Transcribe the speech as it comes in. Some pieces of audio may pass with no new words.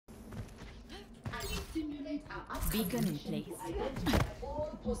Beacon in place.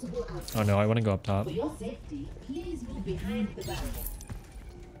 Oh no, I want to go up top. For your safety, please move behind the barrel.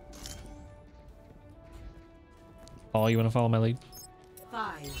 Paul, you want to follow my lead?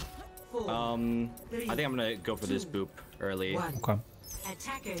 5, 4, I think I'm gonna go for this boop early. Okay.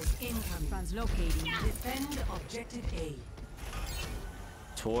 Attackers incoming. Translocating. Defend objective A.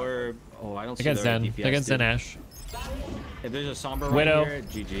 Tor. Oh, I don't see Against their Zen. DPS, Against dude. Zen Ash. If there's a Sombra Widow. right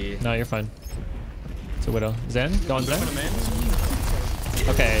here, GG. No, you're fine. It's a Widow. Zen? Go on, Put Zen. him in.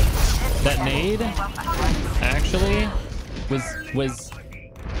 Okay. That nade actually was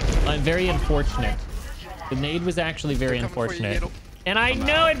very unfortunate. The nade was actually very unfortunate. And I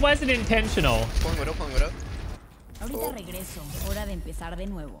know it wasn't intentional. Pulling widow. Ahorita regreso. Hora de empezar de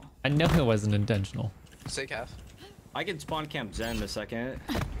nuevo. I know it wasn't intentional. Stake half. I can spawn camp Zen in a second.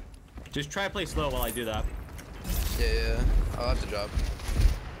 Just try to play slow while I do that. Yeah. I'll have to drop.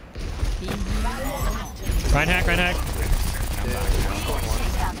 Ryan hack. Yeah. Pulling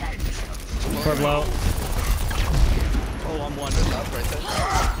one. Cord low. Oh, I'm one. Up right there.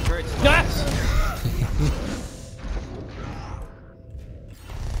 Great. Ah!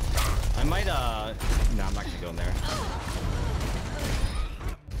 I might, no, I'm not gonna go in there.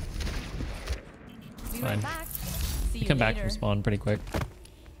 Fine. See you Come back later. from spawn pretty quick.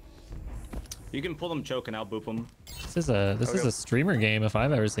 You can pull them choke and I'll boop them. This is a streamer game if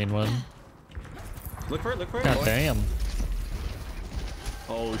I've ever seen one. Look for it. God damn.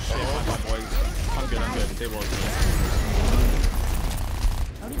 Oh shit, my boys. I'm good. They will.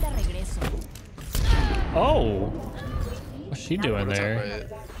 Ahorita regreso. Oh. What's she doing Widow's up there?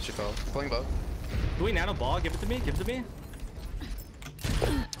 right. She fell. Pulling bow. Do we nano ball? Give it to me.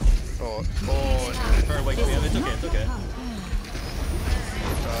 Oh. Or wait, yeah, it's okay.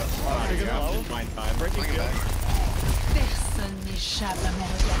 Fine. Pulling it back.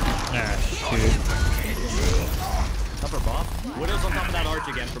 Ah, shoot. Upper buff. Widow's on top of that arch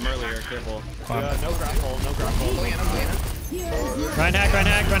again from earlier. Careful. No grapple. Pulling in. Run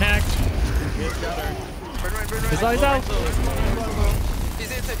hack. He's out.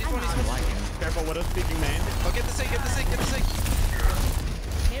 He's inside. He's one. Careful, Widow's speaking main. Oh, get the sink.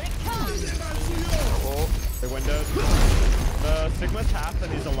 Here it comes. Oh. They're windowed. The Sigma's half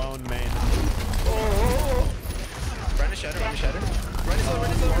and he's alone main. Run a shatter. Run is low.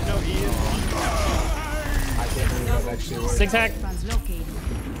 No E is I can't believe that actually worked. 6 hack.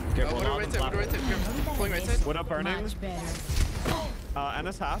 Translocating. Careful. Widow right side. Careful. Pulling right side. Widow burning. Much better.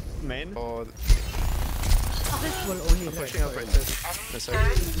 Anna's half main. Oh. This will only I'm pushing up right side. No,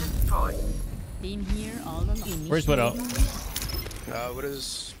 sorry. Been here all along. Where's Widow?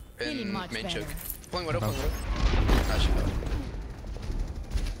 Widow's Feeling in much main better. choke. Pulling Widow. Nah, she fell.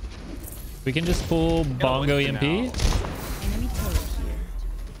 We can just pull Bongo EMP. Enemy turret here.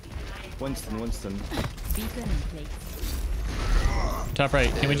 Winston. Beacon in place. Top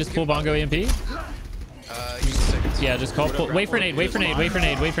right. Can we just pull Bongo EMP? Use the seconds. Yeah, just call. Wait for nade. Just.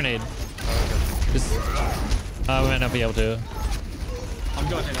 We might not be able to. I'm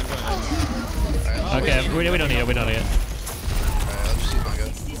going in. Okay, we don't need it. Alright, I'll just use Bongo.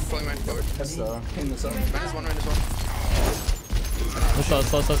 Pulling right forward. That's clean this up. Minus one. Slow.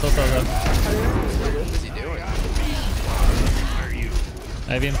 What is he doing? I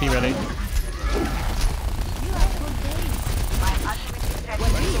have EMP ready.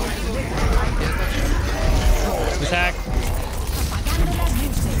 Attack.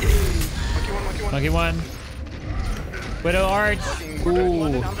 Monkey one. Widow arch. Ooh.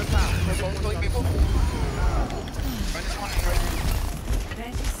 Pulling people.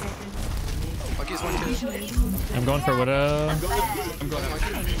 Monkey's one, two. I'm going for Widow. I'm going.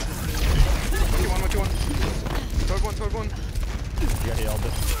 Monkey one. Third one. You got healed.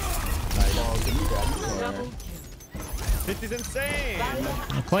 Oh, give me that. 50's insane.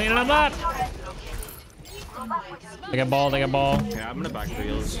 I'm cleaning them up. They got ball. Yeah, I'm gonna back the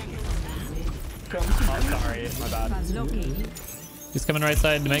heels. Oh, sorry. My bad. Translocating. He's coming right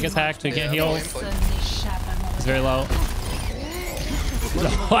side to make us hacked. We can't heal. He's very low.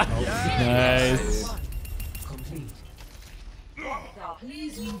 Nice.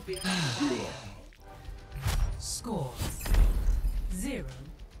 Please move behind. Score 0-0.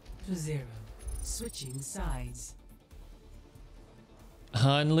 Switching sides.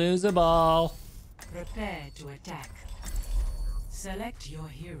 Unlosable. Prepare to attack. Select your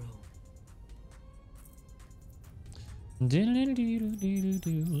hero. What's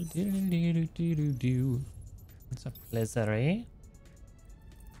up, Fitzyhere?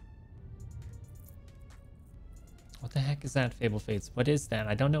 What the heck is that, Fable Fates? What is that?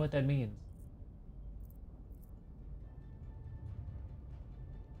 I don't know what that means.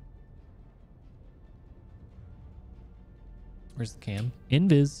 Where's the cam?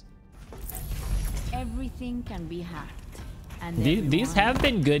 Invis. Everything can be hacked. And These have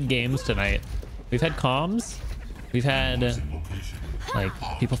been good games tonight. We've had comms. We've had like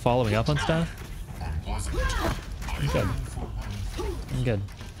people following up on stuff. I'm good. I'm good.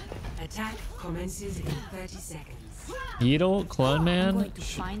 Attack commences in 30 seconds. Yeetle, Clone I'm Man, going to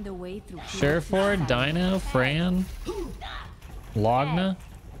find a way through Sherford, Dino, Fran, Logna.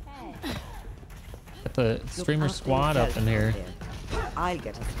 Got the streamer squad up in here. I'll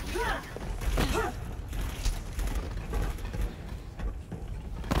get it.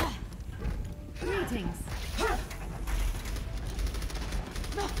 Greetings.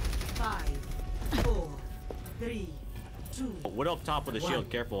 5, 4, 3, 2. What up top with the shield?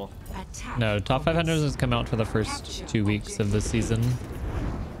 Careful. Attack. No, top 500 has come out for the first 2 weeks of the season.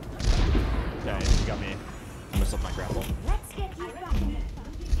 Okay, you got me. I messed up my grapple. Let's get you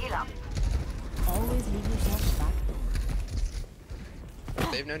back. Always leave yourself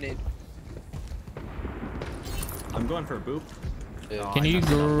back. They have no need. I'm going for a boop. Yeah. Can you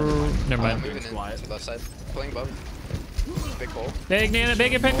go? Never mind. Moving in to left side. Pulling above. Big hole. Big Nana,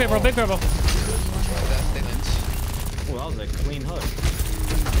 big purple, big purple. They land. Oh, that was a clean hook.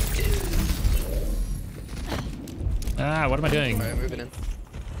 Ah, what am I doing? Alright, moving in.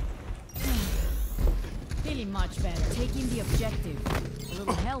 Feeling much better. Taking the objective. A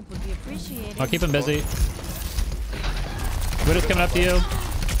little help would be appreciated. I'll keep him busy. Widow's coming up to you.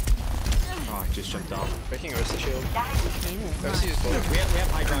 Oh, I just jumped off. Breaking Ursa shield. Ursa is gold. We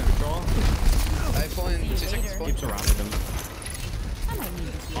have high ground control. I pull in 2 seconds. Pull in. Keep surrounding them. I might need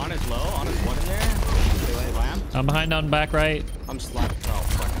this. On is low. On is one in there. They lamp. I'm behind on back right. I'm slapped. Oh,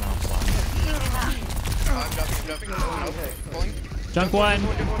 fucking hell, slapped. I'm dropping. Pulling. Junk one.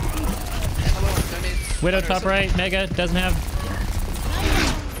 Hello, no need. Widow top right. Mega doesn't have.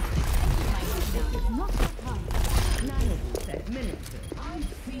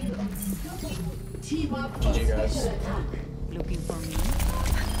 GG, guys. Looking for me.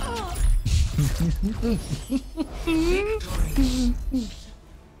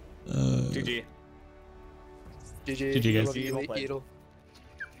 GG. GG. GG, guys. Love you, Eagle.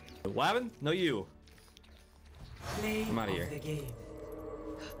 Lavin? No, you. Play I'm outta of here. the game.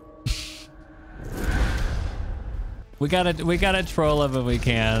 We gotta troll him if we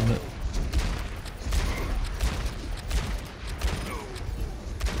can.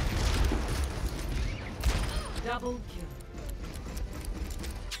 Double kill.